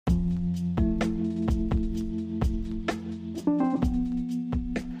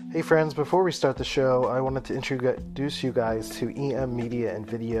Hey friends, before we start the show, I wanted to introduce you guys to EM Media and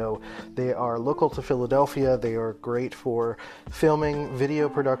Video. They are local to Philadelphia. They are great for filming video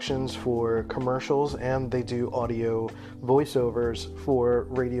productions for commercials, and they do audio voiceovers for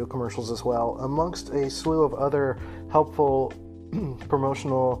radio commercials as well, amongst a slew of other helpful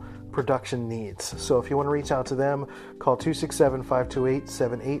promotional production needs. So if you want to reach out to them, call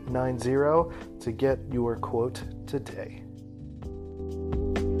 267-528-7890 to get your quote today.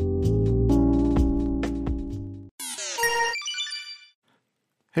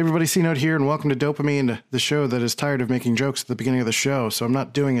 Hey everybody, C-Note here, and welcome to Dopamine, the show that is tired of making jokes at the beginning of the show, so I'm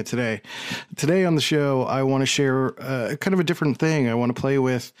not doing it today. Today on the show, I want to share kind of a different thing. I want to play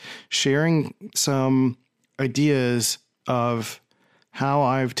with sharing some ideas of how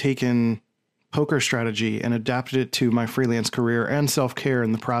I've taken poker strategy and adapted it to my freelance career and self-care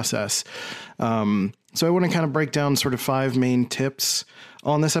in the process. So I want to kind of break down sort of 5 main tips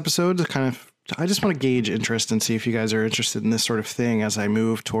on this episode to kind of I just want to gauge interest and see if you guys are interested in this sort of thing as I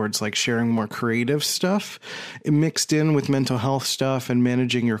move towards like sharing more creative stuff mixed in with mental health stuff and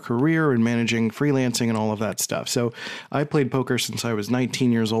managing your career and managing freelancing and all of that stuff. So I played poker since I was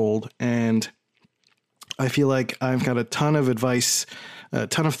 19 years old, and I feel like I've got a ton of advice, a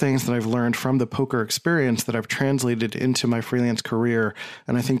ton of things that I've learned from the poker experience that I've translated into my freelance career.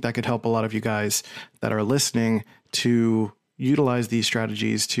 And I think that could help a lot of you guys that are listening to utilize these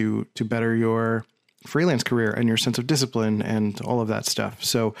strategies to better your freelance career and your sense of discipline and all of that stuff.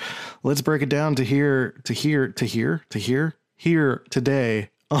 So let's break it down here today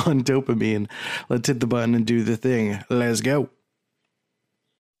on Dopamine. Let's hit the button and do the thing. Let's go.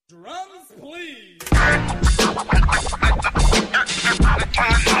 Drums, please.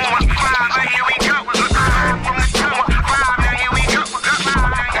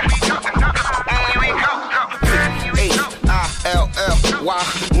 Why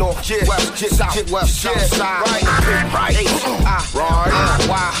north, west, south, west, side, right,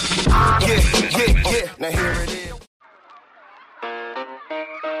 why, yeah. Now here it is.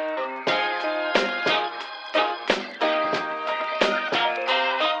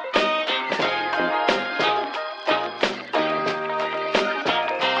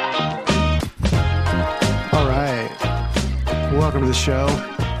 All right, welcome to the show.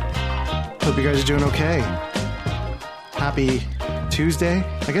 Hope you guys are doing okay. Happy Tuesday.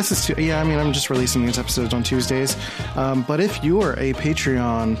 I guess it's I'm just releasing these episodes on Tuesdays. But if you're a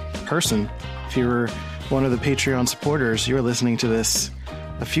Patreon person, if you're one of the Patreon supporters, you're listening to this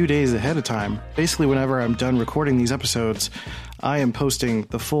a few days ahead of time. Basically, whenever I'm done recording these episodes, I am posting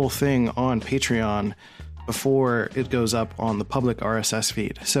the full thing on Patreon before it goes up on the public RSS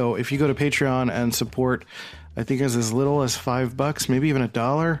feed. So if you go to Patreon and support, I think it's as little as $5, maybe even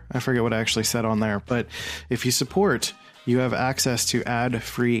 $1. I forget what I actually said on there. But if you support, you have access to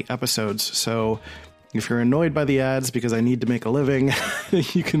ad-free episodes. So if you're annoyed by the ads because I need to make a living,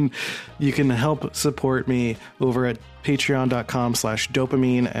 you can help support me over at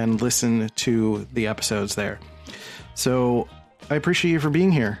patreon.com/dopamine and listen to the episodes there. So I appreciate you for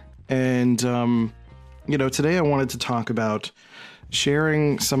being here. And, today I wanted to talk about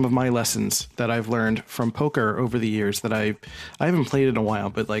sharing some of my lessons that I've learned from poker over the years that I haven't played in a while,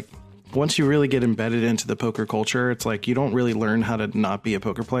 but like, once you really get embedded into the poker culture, it's like you don't really learn how to not be a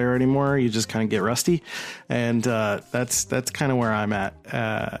poker player anymore. You just kind of get rusty. And that's kind of where I'm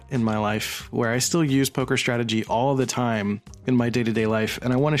at in my life, where I still use poker strategy all the time in my day-to-day life.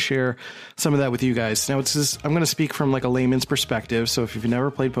 And I want to share some of that with you guys. Now, I'm going to speak from like a layman's perspective. So if you've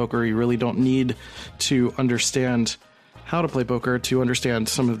never played poker, you really don't need to understand how to play poker to understand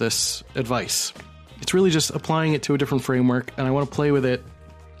some of this advice. It's really just applying it to a different framework. And I want to play with it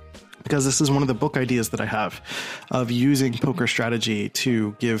because this is one of the book ideas that I have of using poker strategy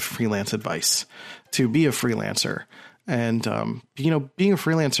to give freelance advice, to be a freelancer. And, being a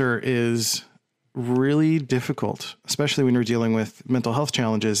freelancer is really difficult, especially when you're dealing with mental health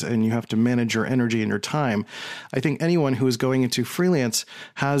challenges and you have to manage your energy and your time. I think anyone who is going into freelance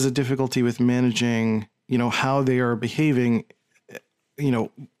has a difficulty with managing, how they are behaving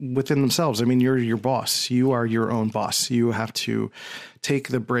within themselves. I mean, you're your boss. You are your own boss. You have to take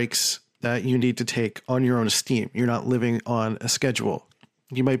the breaks that you need to take on your own steam. You're not living on a schedule.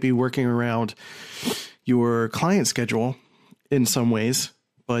 You might be working around your client schedule in some ways,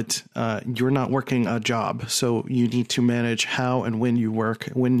 but you're not working a job. So you need to manage how and when you work,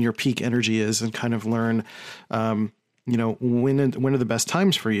 when your peak energy is, and kind of learn, when are the best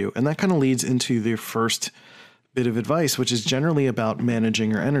times for you. And that kind of leads into the first bit of advice, which is generally about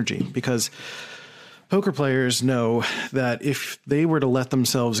managing your energy, because poker players know that if they were to let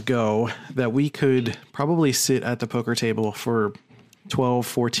themselves go, that we could probably sit at the poker table for 12,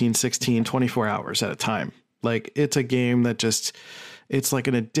 14, 16, 24 hours at a time. Like, it's a game that just, it's like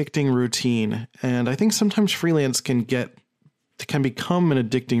an addicting routine. And I think sometimes freelance can become an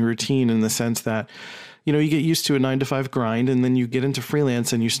addicting routine in the sense that, you know, you get used to a 9-to-5 grind, and then you get into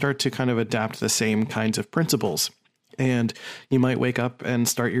freelance and you start to kind of adapt the same kinds of principles. And you might wake up and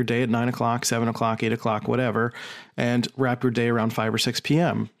start your day at 9 o'clock, 7 o'clock, 8 o'clock, whatever, and wrap your day around 5 or 6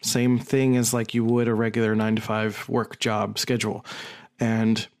 p.m. Same thing as like you would a regular 9-to-5 work job schedule.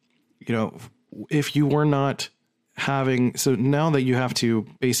 And, you know, if you were not so now that you have to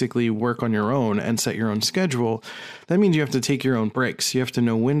basically work on your own and set your own schedule, that means you have to take your own breaks. You have to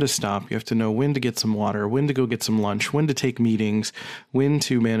know when to stop. You have to know when to get some water, when to go get some lunch, when to take meetings, when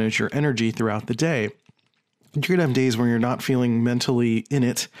to manage your energy throughout the day. You're going to have days where you're not feeling mentally in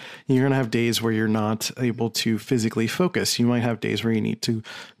it. You're going to have days where you're not able to physically focus. You might have days where you need to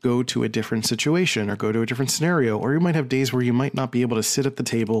go to a different situation or go to a different scenario, or you might have days where you might not be able to sit at the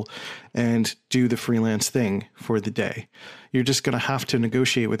table and do the freelance thing for the day. You're just going to have to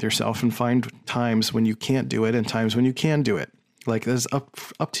negotiate with yourself and find times when you can't do it and times when you can do it. Like, that's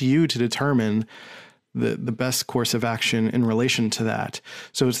up to you to determine the best course of action in relation to that.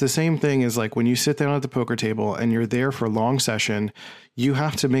 So it's the same thing as like when you sit down at the poker table and you're there for a long session, you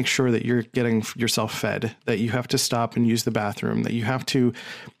have to make sure that you're getting yourself fed, that you have to stop and use the bathroom, that you have to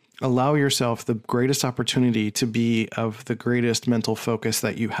allow yourself the greatest opportunity to be of the greatest mental focus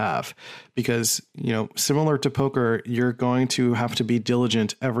that you have. Because, you know, similar to poker, you're going to have to be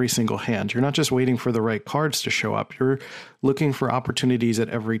diligent every single hand. You're not just waiting for the right cards to show up. You're looking for opportunities at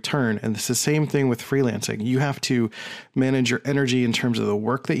every turn. And it's the same thing with freelancing. You have to manage your energy in terms of the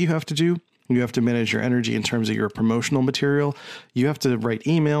work that you have to do. You have to manage your energy in terms of your promotional material. You have to write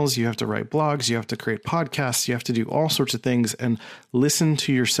emails. You have to write blogs. You have to create podcasts. You have to do all sorts of things and listen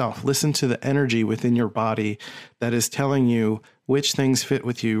to yourself. Listen to the energy within your body that is telling you which things fit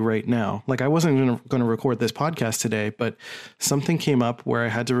with you right now. Like, I wasn't going to record this podcast today, but something came up where I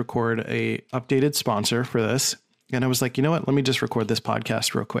had to record a updated sponsor for this. And I was like, you know what? Let me just record this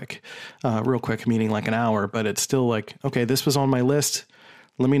podcast real quick. Real quick, meaning like an hour, but it's still like, okay, this was on my list.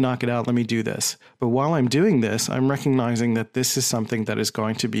 Let me knock it out. Let me do this. But while I'm doing this, I'm recognizing that this is something that is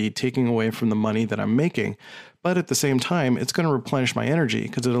going to be taking away from the money that I'm making. But at the same time, it's going to replenish my energy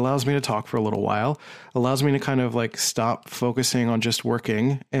because it allows me to talk for a little while, allows me to kind of like stop focusing on just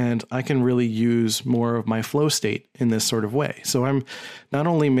working, and I can really use more of my flow state in this sort of way. So I'm not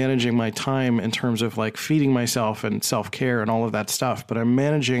only managing my time in terms of like feeding myself and self-care and all of that stuff, but I'm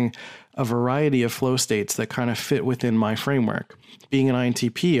managing a variety of flow states that kind of fit within my framework. Being an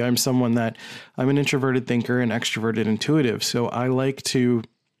INTP, I'm an introverted thinker and extroverted intuitive. So I like to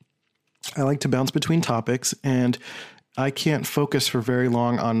bounce between topics, and I can't focus for very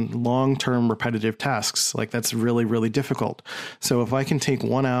long on long-term repetitive tasks. Like, that's really, really difficult. So if I can take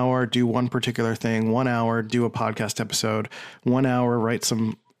 1 hour, do one particular thing, 1 hour, do a podcast episode, 1 hour, write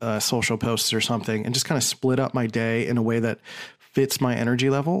some social posts or something, and just kind of split up my day in a way that fits my energy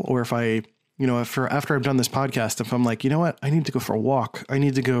level. Or if I, after I've done this podcast, if I'm like, you know what, I need to go for a walk, I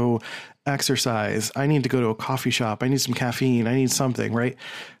need to go exercise, I need to go to a coffee shop, I need some caffeine, I need something, right?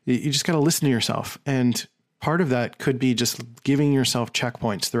 You just got to listen to yourself. And part of that could be just giving yourself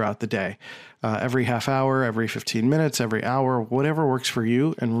checkpoints throughout the day, every half hour, every 15 minutes, every hour, whatever works for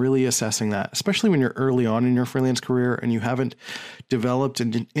you, and really assessing that, especially when you're early on in your freelance career and you haven't developed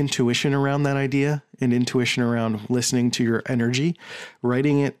an intuition around that idea, an intuition around listening to your energy,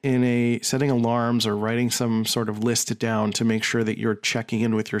 writing it setting alarms or writing some sort of list down to make sure that you're checking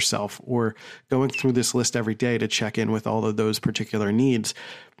in with yourself, or going through this list every day to check in with all of those particular needs,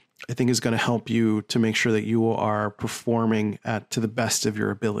 I think is going to help you to make sure that you are performing to the best of your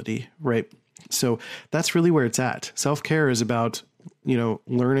ability, right? So that's really where it's at. Self-care is about,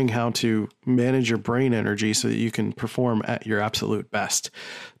 learning how to manage your brain energy so that you can perform at your absolute best.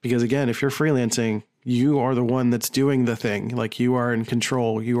 Because again, if you're freelancing, you are the one that's doing the thing. Like, you are in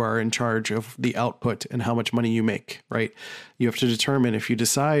control. You are in charge of the output and how much money you make, right? You have to determine, if you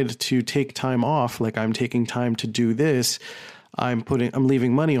decide to take time off, like I'm taking time to do this, I'm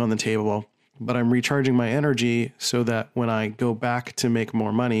leaving money on the table, but I'm recharging my energy so that when I go back to make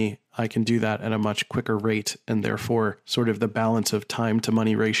more money, I can do that at a much quicker rate. And therefore, sort of the balance of time to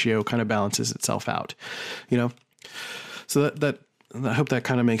money ratio kind of balances itself out, So that I hope that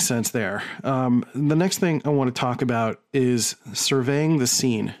kind of makes sense there. The next thing I want to talk about is surveying the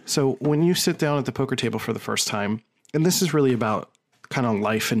scene. So when you sit down at the poker table for the first time, and this is really about kind of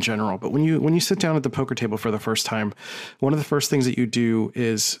life in general, but when you sit down at the poker table for the first time, one of the first things that you do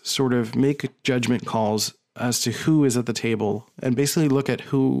is sort of make judgment calls as to who is at the table, and basically look at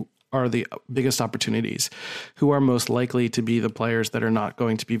who are the biggest opportunities? Who are most likely to be the players that are not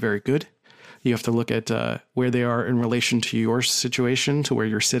going to be very good? You have to look at where they are in relation to your situation, to where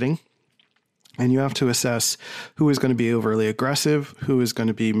you're sitting. And you have to assess who is going to be overly aggressive, who is going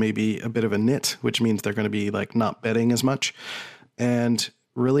to be maybe a bit of a nit, which means they're going to be like not betting as much, and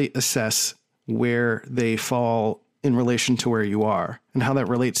really assess where they fall in relation to where you are. And how that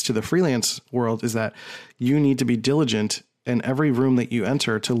relates to the freelance world is that you need to be diligent in every room that you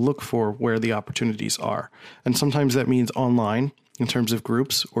enter to look for where the opportunities are. And sometimes that means online in terms of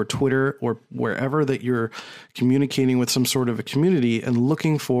groups or Twitter or wherever that you're communicating with some sort of a community and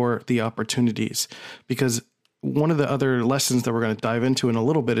looking for the opportunities. Because one of the other lessons that we're going to dive into in a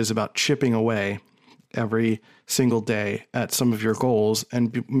little bit is about chipping away every single day at some of your goals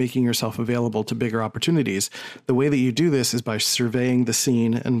and making yourself available to bigger opportunities. The way that you do this is by surveying the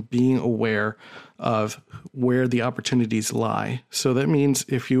scene and being aware of where the opportunities lie. So that means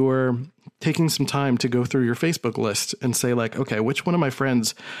if you are taking some time to go through your Facebook list and say like, okay, which one of my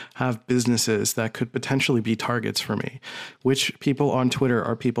friends have businesses that could potentially be targets for me? Which people on Twitter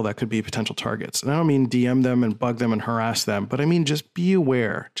are people that could be potential targets? And I don't mean DM them and bug them and harass them, but I mean, just be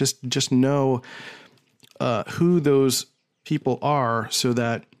aware, just know who those people are, so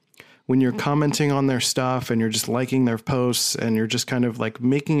that when you're commenting on their stuff and you're just liking their posts and you're just kind of like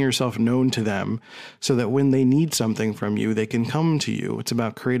making yourself known to them so that when they need something from you, they can come to you. It's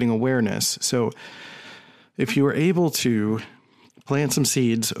about creating awareness. So if you are able to plant some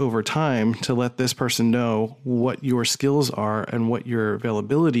seeds over time to let this person know what your skills are and what your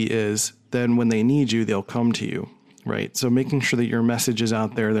availability is, then when they need you, they'll come to you. Right. So making sure that your message is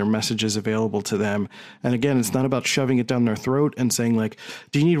out there, their message is available to them. And again, it's not about shoving it down their throat and saying like,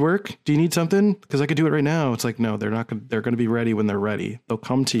 do you need work? Do you need something? Because I could do it right now. It's like, no, they're going to be ready when they're ready. They'll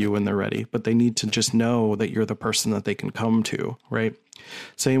come to you when they're ready, but they need to just know that you're the person that they can come to. Right.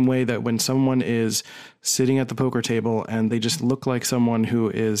 Same way that when someone is sitting at the poker table and they just look like someone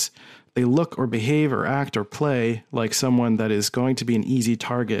they look or behave or act or play like someone that is going to be an easy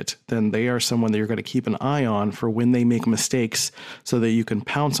target, then they are someone that you're going to keep an eye on for when they make mistakes so that you can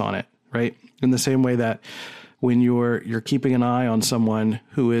pounce on it, right? In the same way that when you're keeping an eye on someone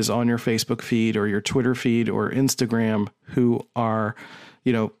who is on your Facebook feed or your Twitter feed or Instagram who are,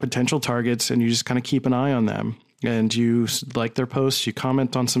 potential targets, and you just kind of keep an eye on them. And you like their posts, you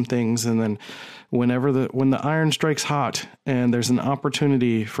comment on some things, and then when the iron strikes hot and there's an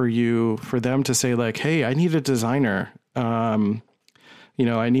opportunity for them to say like, hey, I need a designer, I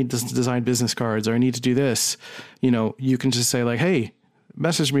need to design business cards, or I need to do this, you can just say like, hey,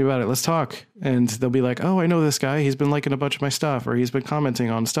 message me about it. Let's talk. And they'll be like, oh, I know this guy. He's been liking a bunch of my stuff, or he's been commenting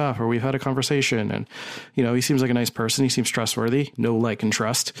on stuff, or we've had a conversation, and, he seems like a nice person. He seems trustworthy, know, like, and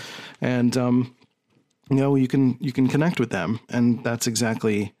trust. And, you can connect with them, and that's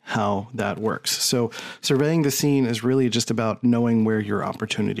exactly how that works. So surveying the scene is really just about knowing where your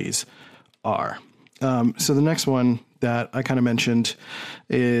opportunities are. So the next one that I kind of mentioned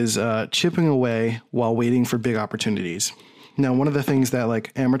is chipping away while waiting for big opportunities. Now, one of the things that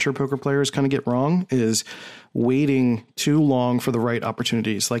like amateur poker players kind of get wrong is waiting too long for the right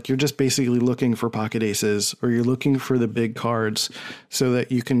opportunities. Like you're just basically looking for pocket aces, or you're looking for the big cards so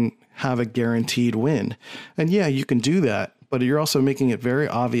that you can have a guaranteed win. And yeah, you can do that, but you're also making it very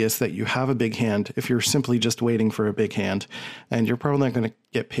obvious that you have a big hand if you're simply just waiting for a big hand, and you're probably not going to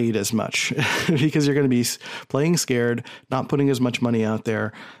get paid as much because you're going to be playing scared, not putting as much money out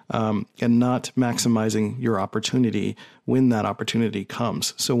there, and not maximizing your opportunity when that opportunity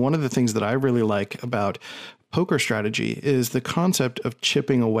comes. So one of the things that I really like about poker strategy is the concept of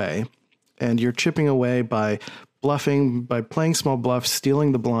chipping away. And you're chipping away by bluffing, by playing small bluffs,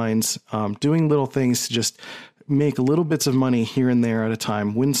 stealing the blinds, doing little things to just make little bits of money here and there at a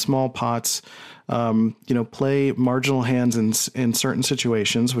time, win small pots, play marginal hands in certain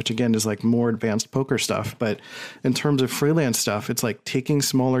situations, which again is like more advanced poker stuff. But in terms of freelance stuff, it's like taking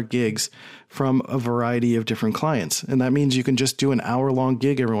smaller gigs from a variety of different clients. And that means you can just do an hour-long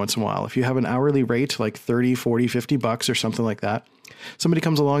gig every once in a while. If you have an hourly rate, like 30, 40, 50 bucks or something like that, somebody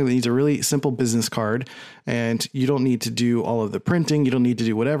comes along that needs a really simple business card, and you don't need to do all of the printing. You don't need to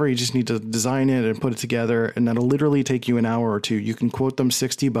do whatever. You just need to design it and put it together. And that'll literally take you an hour or two. You can quote them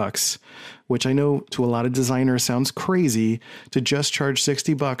 60 bucks, which I know to a lot of designers sounds crazy to just charge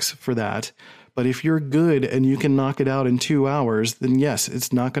 60 bucks for that. But if you're good and you can knock it out in 2 hours, then yes,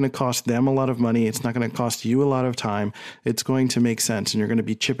 it's not going to cost them a lot of money. It's not going to cost you a lot of time. It's going to make sense, and you're going to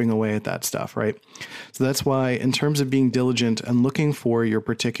be chipping away at that stuff, right? So that's why in terms of being diligent and looking for your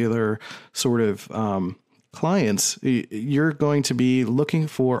particular sort of clients, you're going to be looking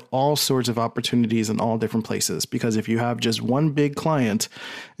for all sorts of opportunities in all different places. Because if you have just one big client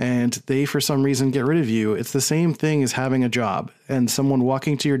and they, for some reason, get rid of you, it's the same thing as having a job and someone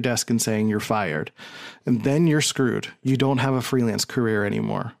walking to your desk and saying you're fired. And then you're screwed. You don't have a freelance career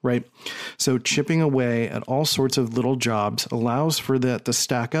anymore, right? So chipping away at all sorts of little jobs allows for that to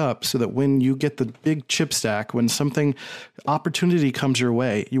stack up so that when you get the big chip stack, when something opportunity comes your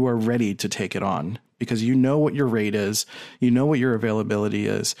way, you are ready to take it on. Because you know what your rate is, you know what your availability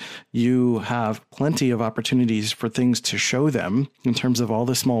is, you have plenty of opportunities for things to show them in terms of all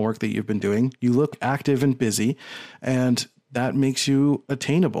the small work that you've been doing. You look active and busy, and that makes you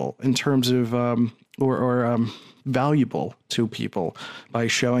attainable in terms of valuable to people by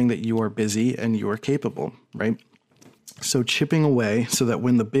showing that you are busy and you are capable, right? So chipping away so that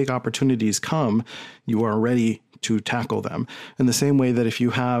when the big opportunities come, you are ready to tackle them. In the same way that if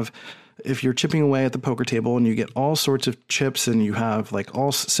you're chipping away at the poker table and you get all sorts of chips and you have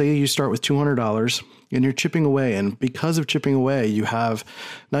say you start with $200 and you're chipping away, and because of chipping away, you have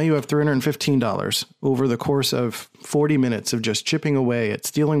 $315 over the course of 40 minutes of just chipping away at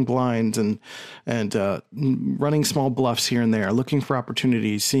stealing blinds and running small bluffs here and there, looking for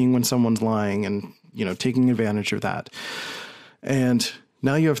opportunities, seeing when someone's lying and, taking advantage of that. And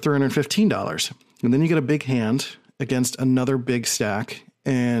now you have $315. And then you get a big hand against another big stack,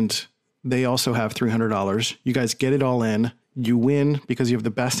 and they also have $300. You guys get it all in. You win because you have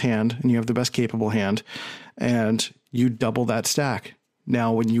the best hand and you have the best capable hand, and you double that stack.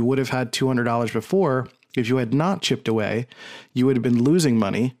 Now, when you would have had $200 before, if you had not chipped away, you would have been losing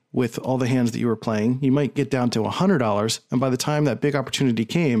money with all the hands that you were playing. You might get down to $100. And by the time that big opportunity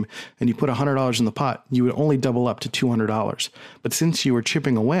came and you put $100 in the pot, you would only double up to $200. But since you were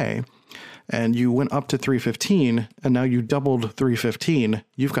chipping away, and you went up to 315, and now you doubled 315,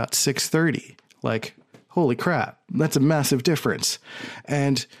 you've got 630. Like, holy crap, that's a massive difference.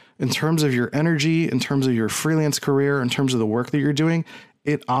 And in terms of your energy, in terms of your freelance career, in terms of the work that you're doing,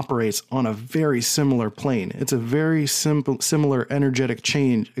 it operates on a very similar plane. It's a very similar energetic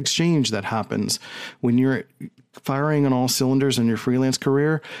exchange that happens when you're firing on all cylinders in your freelance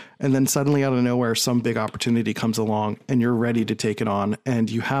career, and then suddenly out of nowhere, some big opportunity comes along and you're ready to take it on,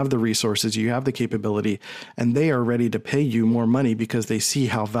 and you have the resources, you have the capability, and they are ready to pay you more money because they see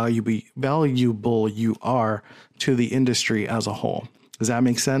how valuable you are to the industry as a whole. Does that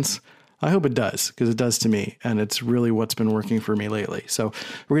make sense? I hope it does, because it does to me, and it's really what's been working for me lately. So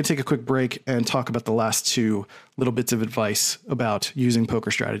we're going to take a quick break and talk about the last two little bits of advice about using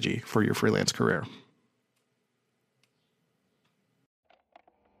poker strategy for your freelance career.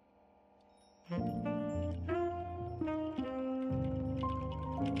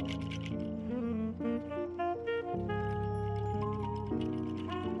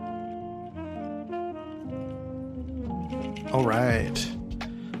 All right.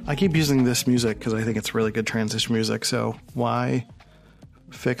 I keep using this music because I think it's really good transition music. So why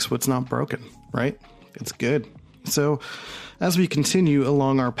fix what's not broken, right? It's good. So as we continue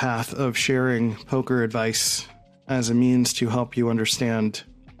along our path of sharing poker advice as a means to help you understand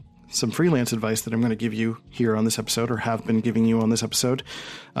some freelance advice that I'm going to give you here on this episode, or have been giving you on this episode,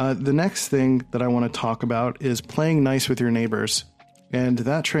 the next thing that I want to talk about is playing nice with your neighbors. And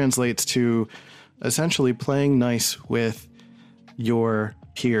that translates to essentially playing nice with your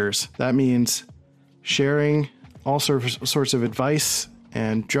peers. That means sharing all sorts of advice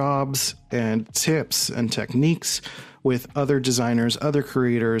and jobs and tips and techniques with other designers, other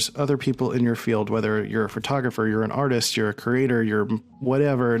creators, other people in your field, whether you're a photographer, you're an artist, you're a creator, you're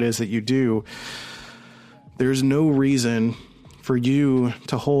whatever it is that you do. There's no reason for you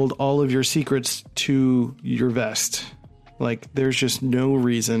to hold all of your secrets to your vest. Like, there's just no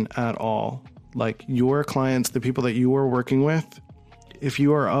reason at all. Like, your clients, the people that you are working with, if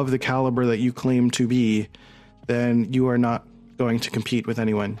you are of the caliber that you claim to be, then you are not going to compete with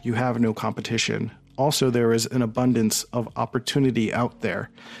anyone. You have no competition. Also, there is an abundance of opportunity out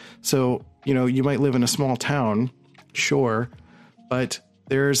there. So, you might live in a small town, sure, but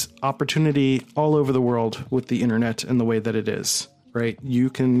there's opportunity all over the world with the internet and the way that it is, right?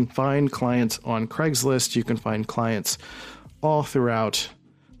 You can find clients on Craigslist. You can find clients all throughout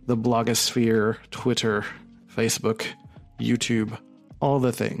the blogosphere, Twitter, Facebook, YouTube, all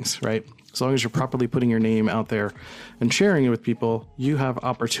the things, right? As long as you're properly putting your name out there and sharing it with people, you have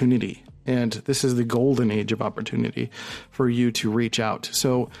opportunity. And this is the golden age of opportunity for you to reach out.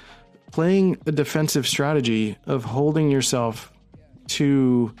 So playing a defensive strategy of holding yourself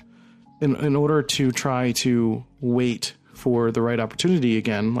to, in order to try to wait for the right opportunity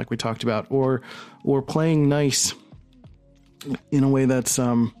again, like we talked about, or playing nice in a way that's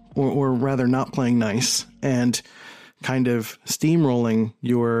or rather not playing nice and kind of steamrolling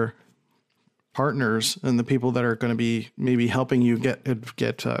your partners and the people that are going to be maybe helping you get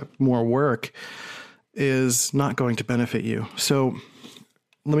more work is not going to benefit you. So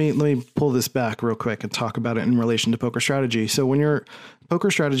let me pull this back real quick and talk about it in relation to poker strategy. So when your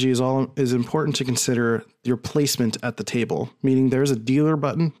poker strategy is important to consider your placement at the table, meaning there's a dealer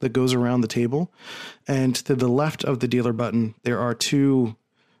button that goes around the table, and to the left of the dealer button there are two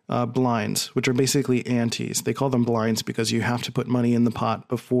blinds, which are basically antes. They call them blinds because you have to put money in the pot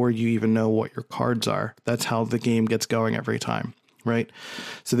before you even know what your cards are. That's how the game gets going every time, right?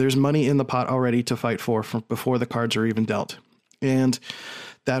 So there's money in the pot already to fight for before the cards are even dealt. And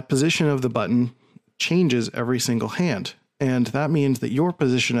that position of the button changes every single hand. And that means that your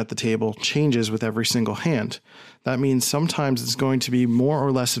position at the table changes with every single hand. That means sometimes it's going to be more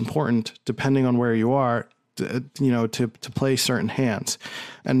or less important, depending on where you are, to play certain hands.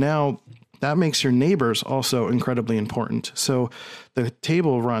 And now that makes your neighbors also incredibly important. So the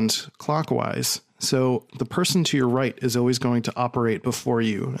table runs clockwise. So the person to your right is always going to operate before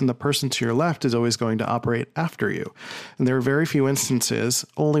you, and the person to your left is always going to operate after you. And there are very few instances,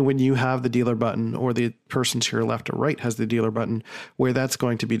 only when you have the dealer button or the person to your left or right has the dealer button, where that's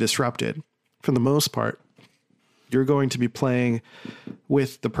going to be disrupted. For the most part, you're going to be playing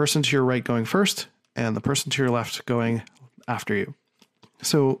with the person to your right going first and the person to your left going after you.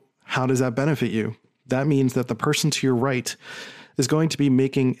 So how does that benefit you? That means that the person to your right is going to be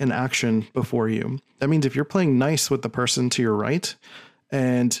making an action before you. That means if you're playing nice with the person to your right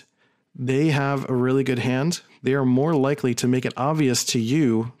and they have a really good hand, they are more likely to make it obvious to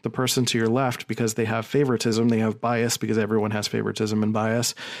you, the person to your left, because they have favoritism, they have bias, because everyone has favoritism and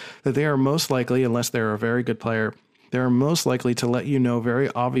bias, that they are most likely, unless they're a very good player, they're most likely to let you know very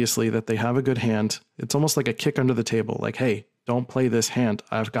obviously that they have a good hand. It's almost like a kick under the table, like, hey, don't play this hand.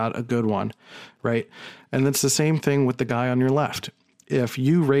 I've got a good one, right? And it's the same thing with the guy on your left. If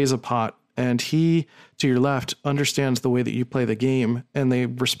you raise a pot and he to your left understands the way that you play the game and they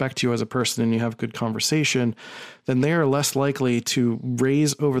respect you as a person and you have good conversation, then they are less likely to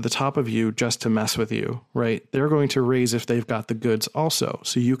raise over the top of you just to mess with you, right? They're going to raise if they've got the goods also.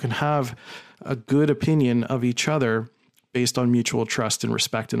 So you can have a good opinion of each other based on mutual trust and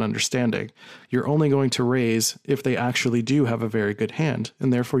respect and understanding. You're only going to raise if they actually do have a very good hand,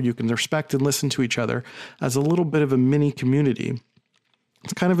 and therefore you can respect and listen to each other as a little bit of a mini community.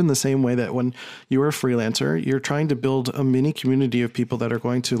 It's kind of in the same way that when you're a freelancer, you're trying to build a mini community of people that are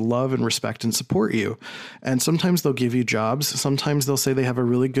going to love and respect and support you. And sometimes they'll give you jobs. Sometimes they'll say they have a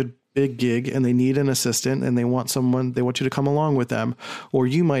really good big gig and they need an assistant and they want you to come along with them. Or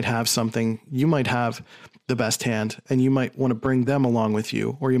you might have the best hand and you might want to bring them along with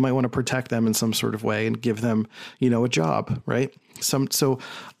you, or you might want to protect them in some sort of way and give them, a job, right? So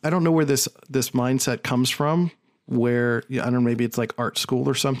I don't know where this mindset comes from, where, I don't know, maybe it's like art school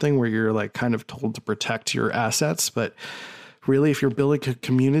or something where you're like kind of told to protect your assets. But really, if you're building a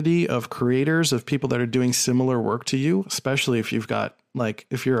community of creators, of people that are doing similar work to you, especially if you've got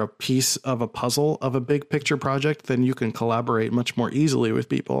if you're a piece of a puzzle of a big picture project, then you can collaborate much more easily with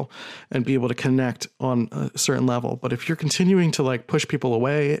people and be able to connect on a certain level. But if you're continuing to push people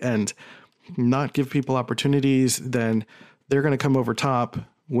away and not give people opportunities, then they're going to come over top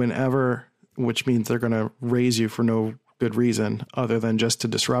whenever, which means they're going to raise you for no good reason other than just to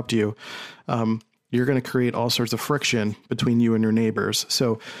disrupt you. You're going to create all sorts of friction between you and your neighbors.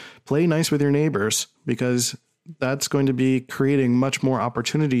 So play nice with your neighbors, because that's going to be creating much more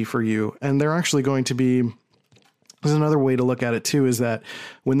opportunity for you. And they're actually going to be, there's another way to look at it too, is that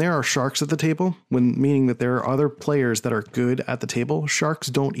when there are sharks at the table, meaning that there are other players that are good at the table, sharks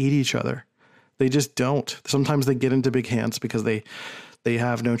don't eat each other. They just don't. Sometimes they get into big hands because they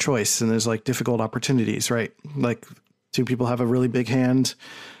have no choice, and there's difficult opportunities, right? Two people have a really big hand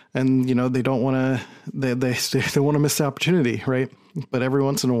and, they don't want to, they want to miss the opportunity, right? But every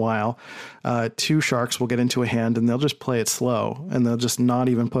once in a while, two sharks will get into a hand and they'll just play it slow, and they'll just not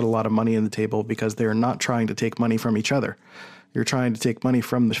even put a lot of money in the table because they're not trying to take money from each other. You're trying to take money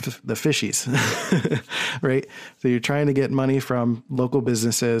from the fishies, right? So you're trying to get money from local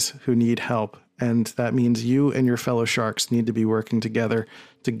businesses who need help. And that means you and your fellow sharks need to be working together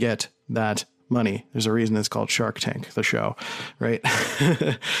to get that money. There's a reason it's called Shark Tank, the show, right?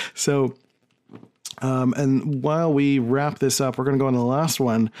 So, and while we wrap this up, we're going to go on to the last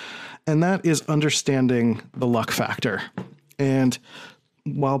one, and that is understanding the luck factor. And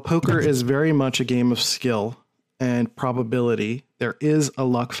while poker is very much a game of skill, and probability, there is a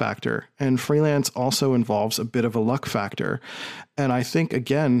luck factor. And freelance also involves a bit of a luck factor. And I think,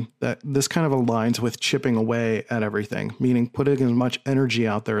 again, that this kind of aligns with chipping away at everything, meaning putting as much energy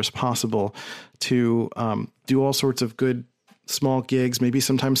out there as possible to do all sorts of good small gigs, maybe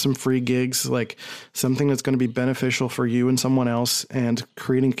sometimes some free gigs, like something that's going to be beneficial for you and someone else, and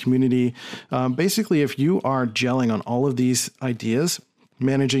creating community. Basically, if you are gelling on all of these ideas,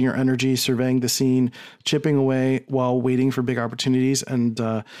 managing your energy, surveying the scene, chipping away while waiting for big opportunities, and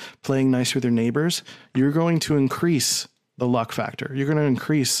playing nice with your neighbors, you're going to increase the luck factor. You're going to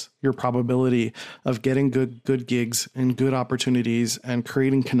increase your probability of getting good gigs and good opportunities and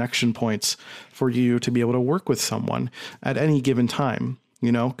creating connection points for you to be able to work with someone at any given time,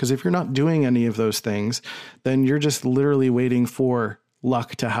 because if you're not doing any of those things, then you're just literally waiting for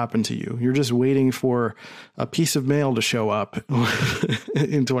luck to happen to you. You're just waiting for a piece of mail to show up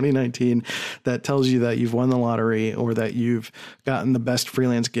in 2019 that tells you that you've won the lottery or that you've gotten the best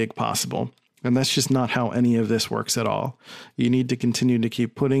freelance gig possible. And that's just not how any of this works at all. You need to continue to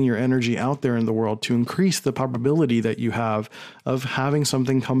keep putting your energy out there in the world to increase the probability that you have of having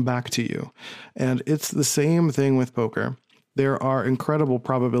something come back to you. And it's the same thing with poker. There are incredible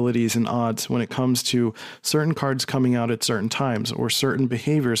probabilities and odds when it comes to certain cards coming out at certain times or certain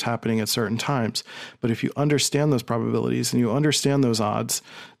behaviors happening at certain times. But if you understand those probabilities and you understand those odds,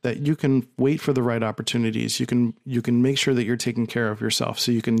 that you can wait for the right opportunities. You can make sure that you're taking care of yourself,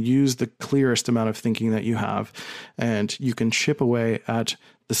 so you can use the clearest amount of thinking that you have, and you can chip away at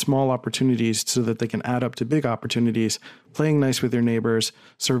the small opportunities so that they can add up to big opportunities, playing nice with your neighbors,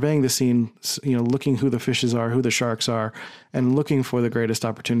 surveying the scene, looking who the fishes are, who the sharks are, and looking for the greatest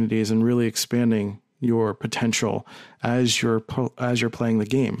opportunities and really expanding your potential as you're playing the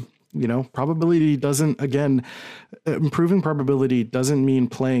game. Probability doesn't, again, improving probability doesn't mean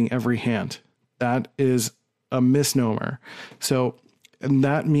playing every hand. That is a misnomer. And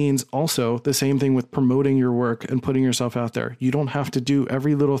that means also the same thing with promoting your work and putting yourself out there. You don't have to do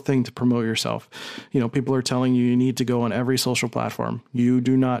every little thing to promote yourself. People are telling you need to go on every social platform. You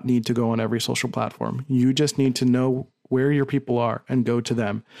do not need to go on every social platform. You just need to know where your people are and go to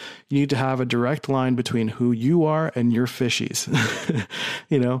them. You need to have a direct line between who you are and your fishies,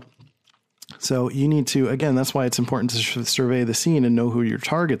 So you need to, again, that's why it's important to survey the scene and know who your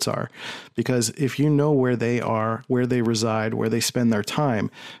targets are. Because if you know where they are, where they reside, where they spend their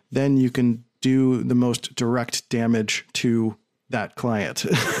time, then you can do the most direct damage to that client,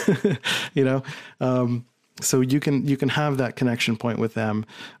 So you can have that connection point with them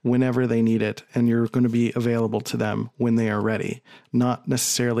whenever they need it, and you're going to be available to them when they are ready, not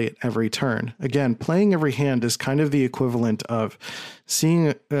necessarily at every turn. Again, playing every hand is kind of the equivalent of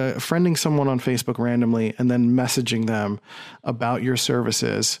friending someone on Facebook randomly and then messaging them about your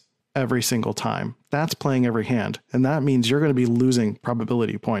services every single time. That's playing every hand. And that means you're going to be losing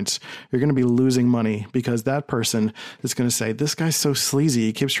probability points. You're going to be losing money because that person is going to say, this guy's so sleazy.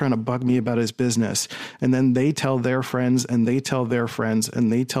 He keeps trying to bug me about his business. And then they tell their friends and they tell their friends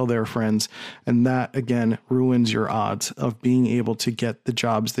and they tell their friends. And that, again, ruins your odds of being able to get the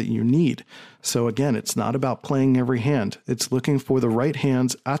jobs that you need. So again, it's not about playing every hand. It's looking for the right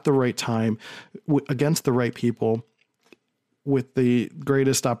hands at the right time against the right people, with the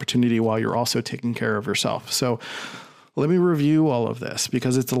greatest opportunity while you're also taking care of yourself. So let me review all of this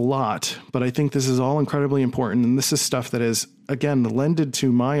because it's a lot, but I think this is all incredibly important. And this is stuff that is, again, lended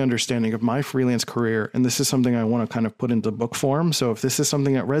to my understanding of my freelance career. And this is something I want to kind of put into book form. So if this is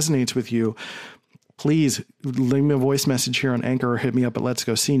something that resonates with you, please leave me a voice message here on Anchor or hit me up at Let's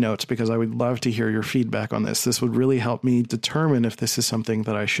Go C Notes, because I would love to hear your feedback on this. This would really help me determine if this is something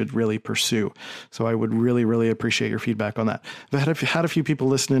that I should really pursue. So I would really, really appreciate your feedback on that. I've had a few people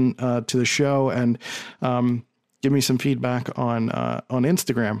listening to the show and give me some feedback on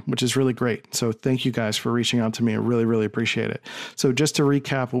Instagram, which is really great. So thank you guys for reaching out to me. I really, really appreciate it. So just to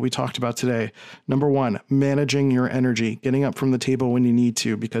recap what we talked about today, number one, managing your energy, getting up from the table when you need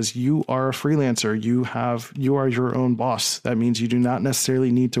to, because you are a freelancer. You are your own boss. That means you do not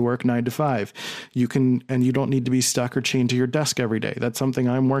necessarily need to work 9 to 5. You don't need to be stuck or chained to your desk every day. That's something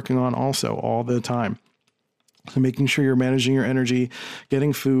I'm working on also all the time. So making sure you're managing your energy,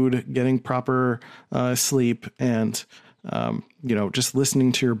 getting food, getting proper sleep, and, just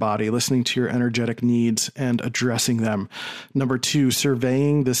listening to your body, listening to your energetic needs and addressing them. Number 2,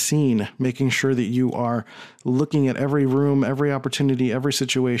 surveying the scene, making sure that you are looking at every room, every opportunity, every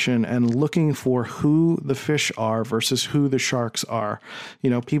situation, and looking for who the fish are versus who the sharks are.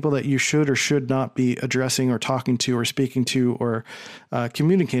 People that you should or should not be addressing or talking to or speaking to or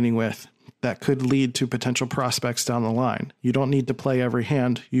communicating with. that could lead to potential prospects down the line. You don't need to play every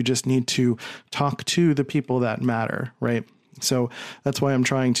hand. You just need to talk to the people that matter, right? So that's why I'm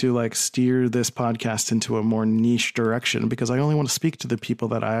trying to like steer this podcast into a more niche direction, because I only want to speak to the people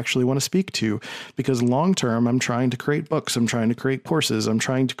that I actually want to speak to, because long term, I'm trying to create books. I'm trying to create courses. I'm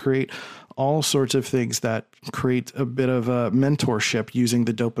trying to create all sorts of things that create a bit of a mentorship using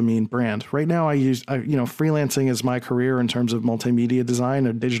the Dopamine brand. Right now, freelancing is my career in terms of multimedia design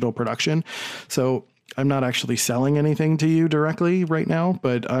or digital production. So I'm not actually selling anything to you directly right now,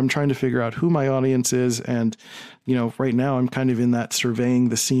 but I'm trying to figure out who my audience is. And, right now I'm kind of in that surveying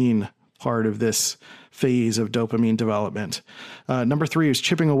the scene part of this phase of dopamine development. Number 3 is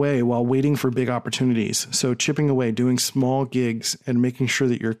chipping away while waiting for big opportunities. So chipping away, doing small gigs and making sure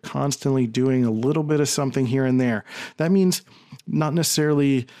that you're constantly doing a little bit of something here and there. That means not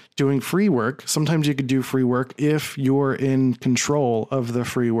necessarily doing free work. Sometimes you could do free work if you're in control of the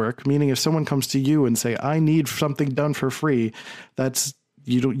free work, meaning if someone comes to you and say, I need something done for free,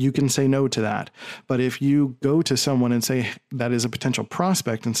 you can say no to that. But if you go to someone and say that is a potential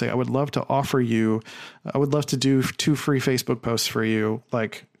prospect and say, I would love to do 2 free Facebook posts for you,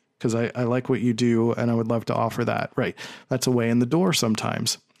 because I like what you do and I would love to offer that. Right. That's a way in the door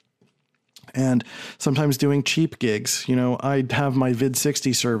sometimes. And sometimes doing cheap gigs, I have my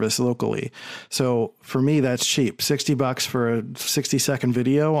Vid60 service locally. So for me, that's cheap. $60 for a 60-second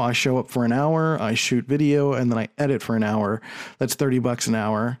video. I show up for an hour, I shoot video, and then I edit for an hour. That's $30 an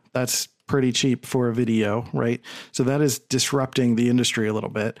hour. That's pretty cheap for a video, right? So that is disrupting the industry a little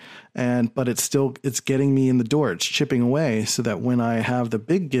bit. But it's getting me in the door. It's chipping away so that when I have the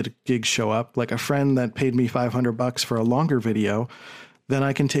big gigs show up, like a friend that paid me $500 for a longer video, then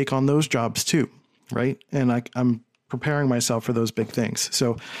I can take on those jobs too, right? And I'm preparing myself for those big things.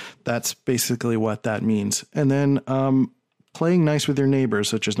 So that's basically what that means. And then playing nice with your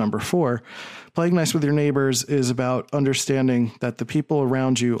neighbors, which is number 4. Playing nice with your neighbors is about understanding that the people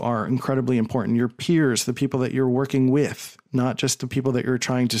around you are incredibly important. Your peers, the people that you're working with, not just the people that you're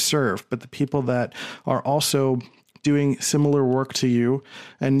trying to serve, but the people that are also doing similar work to you,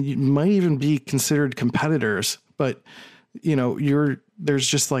 and you might even be considered competitors, but there's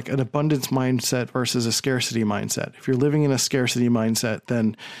just like an abundance mindset versus a scarcity mindset. If you're living in a scarcity mindset,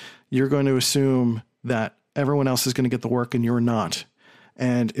 then you're going to assume that everyone else is going to get the work and you're not.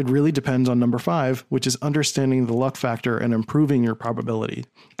 And it really depends on number 5, which is understanding the luck factor and improving your probability.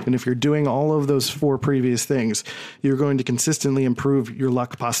 And if you're doing all of those 4 previous things, you're going to consistently improve your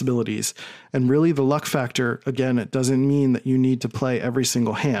luck possibilities. And really the luck factor, again, it doesn't mean that you need to play every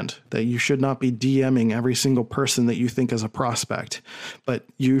single hand, that you should not be DMing every single person that you think is a prospect, but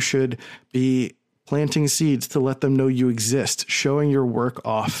you should be planting seeds to let them know you exist, showing your work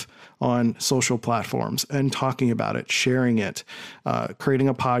off on social platforms and talking about it, sharing it, creating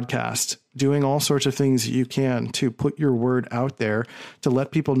a podcast, doing all sorts of things that you can to put your word out there to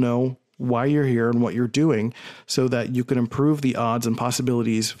let people know why you're here and what you're doing so that you can improve the odds and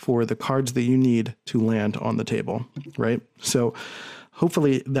possibilities for the cards that you need to land on the table, right? So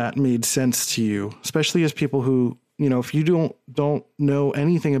hopefully that made sense to you, especially as people who, if you don't know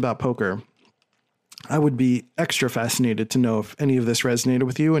anything about poker, I would be extra fascinated to know if any of this resonated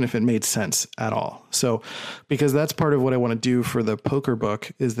with you and if it made sense at all. So, because that's part of what I want to do for the poker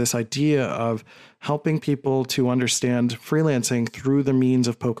book is this idea of helping people to understand freelancing through the means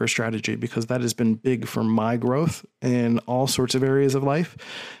of poker strategy, because that has been big for my growth in all sorts of areas of life.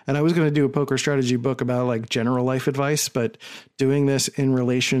 And I was going to do a poker strategy book about like general life advice, but doing this in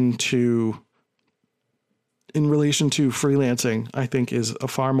relation to freelancing, I think is a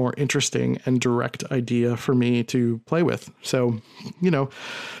far more interesting and direct idea for me to play with. So,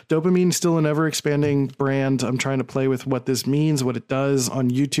 Dopamine is still an ever expanding brand. I'm trying to play with what this means, what it does.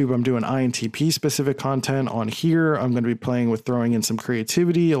 On YouTube, I'm doing INTP specific content. On here, I'm going to be playing with throwing in some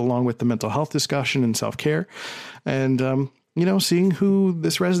creativity along with the mental health discussion and self-care. And, seeing who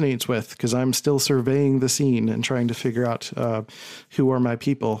this resonates with, because I'm still surveying the scene and trying to figure out who are my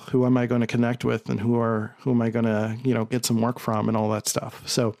people, who am I going to connect with, and who am I going to, get some work from and all that stuff.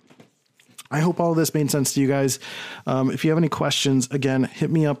 So I hope all of this made sense to you guys. If you have any questions, again, hit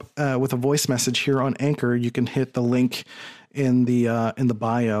me up with a voice message here on Anchor. You can hit the link in the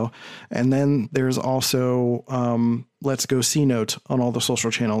bio. And then there's also Let's Go C Note on all the social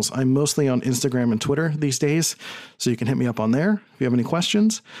channels. I'm mostly on Instagram and Twitter these days, so you can hit me up on there if you have any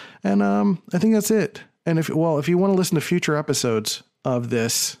questions. And I think that's it. And if you want to listen to future episodes of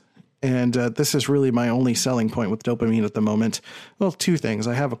this, and this is really my only selling point with Dopamine at the moment. Well, 2 things.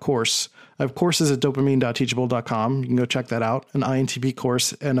 I have a course. I have courses at dopamine.teachable.com. You can go check that out. An INTP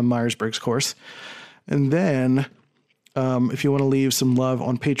course and a Myers-Briggs course. And then If you want to leave some love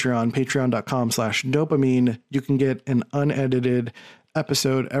on Patreon, patreon.com/dopamine, you can get an unedited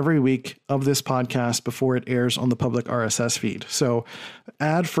episode every week of this podcast before it airs on the public RSS feed. So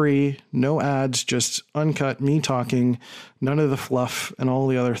ad-free, no ads, just uncut, me talking, none of the fluff and all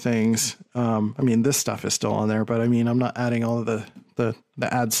the other things. This stuff is still on there, but I'm not adding all of the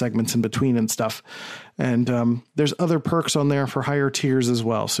ad segments in between and stuff. And there's other perks on there for higher tiers as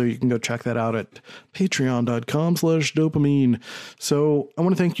well. So you can go check that out at patreon.com/dopamine. So I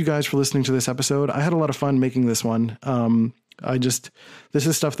want to thank you guys for listening to this episode. I had a lot of fun making this one. This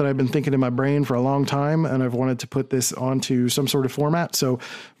is stuff that I've been thinking in my brain for a long time, and I've wanted to put this onto some sort of format. So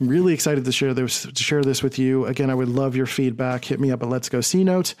I'm really excited to share this with you. Again, I would love your feedback. Hit me up at Let's Go C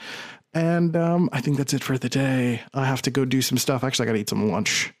Note. And I think that's it for the day. I have to go do some stuff. Actually, I got to eat some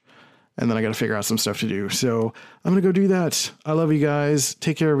lunch, and then I got to figure out some stuff to do. So I'm going to go do that. I love you guys.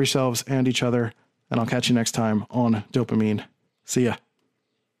 Take care of yourselves and each other, and I'll catch you next time on Dopamine. See ya.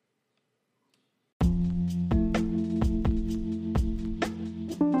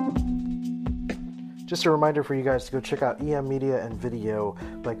 Just a reminder for you guys to go check out EM Media and Video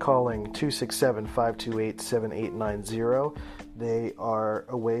by calling 267-528-7890. They are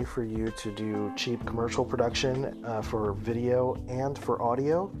a way for you to do cheap commercial production for video and for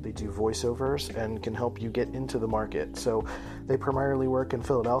audio. They do voiceovers and can help you get into the market. So they primarily work in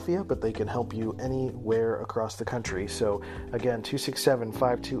Philadelphia, but they can help you anywhere across the country. So again,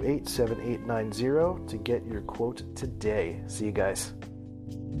 267-528-7890 to get your quote today. See you guys.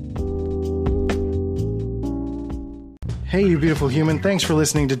 Hey, you beautiful human. Thanks for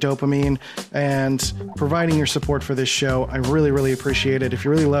listening to Dopamine and providing your support for this show. I really, really appreciate it. If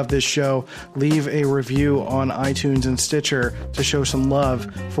you really love this show, leave a review on iTunes and Stitcher to show some love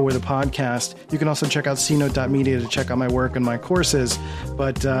for the podcast. You can also check out cnote.media to check out my work and my courses.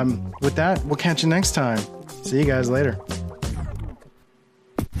 But with that, we'll catch you next time. See you guys later.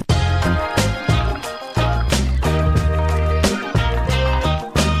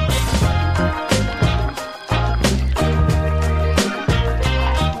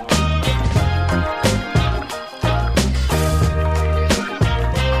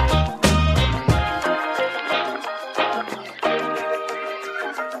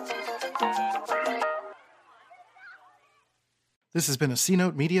 This has been a C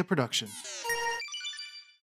Note Media production.